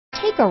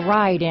Take a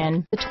ride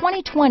in the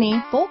 2020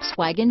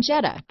 Volkswagen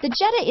Jetta. The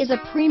Jetta is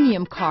a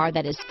premium car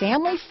that is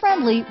family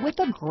friendly with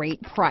a great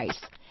price.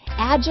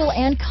 Agile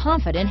and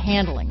confident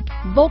handling.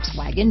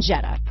 Volkswagen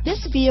Jetta.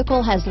 This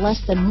vehicle has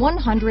less than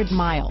 100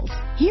 miles.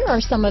 Here are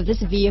some of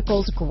this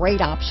vehicle's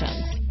great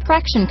options: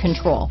 traction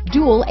control,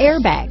 dual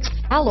airbags,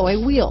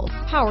 alloy wheels,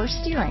 power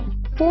steering,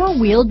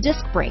 four-wheel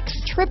disc brakes,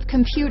 trip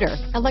computer,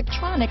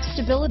 electronic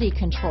stability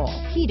control,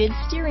 heated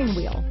steering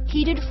wheel,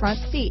 heated front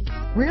seats,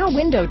 rear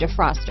window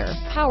defroster,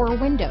 power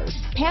windows,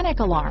 panic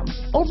alarm,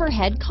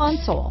 overhead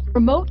console,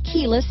 remote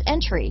keyless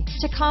entry,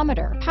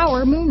 tachometer,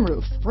 power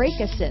moonroof, brake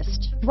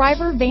assist,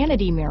 driver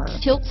vanity mirror,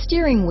 tilt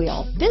steering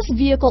wheel. This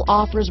vehicle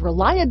offers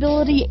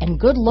reliability and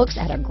good looks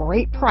at a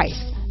great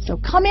price. So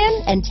come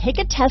in and take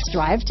a test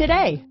drive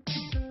today.